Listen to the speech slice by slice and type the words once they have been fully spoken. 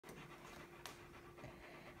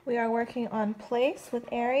We are working on place with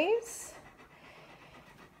Aries.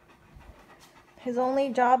 His only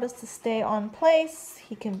job is to stay on place.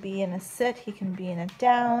 He can be in a sit, he can be in a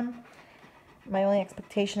down. My only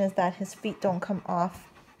expectation is that his feet don't come off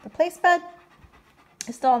the place bed.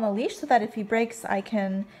 He's still on the leash so that if he breaks, I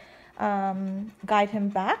can guide him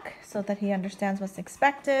back so that he understands what's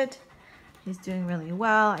expected. He's doing really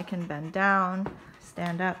well. I can bend down,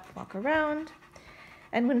 stand up, walk around.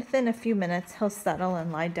 And within a few minutes, he'll settle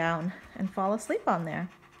and lie down and fall asleep on there.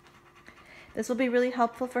 This will be really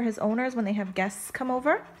helpful for his owners when they have guests come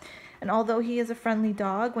over. And although he is a friendly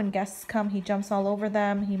dog, when guests come, he jumps all over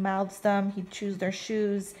them, he mouths them, he chews their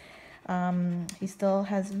shoes. He still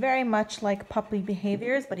has very much like puppy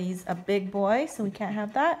behaviors, but he's a big boy, so we can't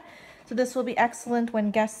have that. So this will be excellent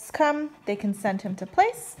when guests come. They can send him to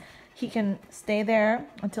place. He can stay there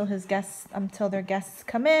until their guests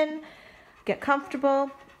come in, get comfortable,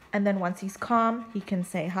 and then once he's calm, he can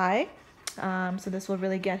say hi. So this will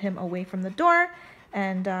really get him away from the door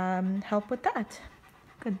and help with that.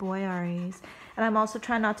 Good boy, Aries. And I'm also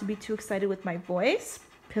trying not to be too excited with my voice,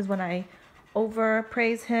 because when I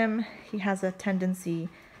overpraise him, he has a tendency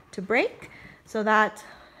to break. So that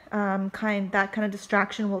kind of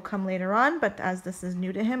distraction will come later on, but as this is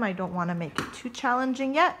new to him, I don't want to make it too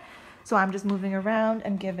challenging yet. So I'm just moving around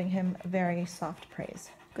and giving him very soft praise.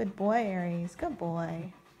 Good boy, Aries. Good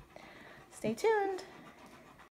boy. Stay tuned.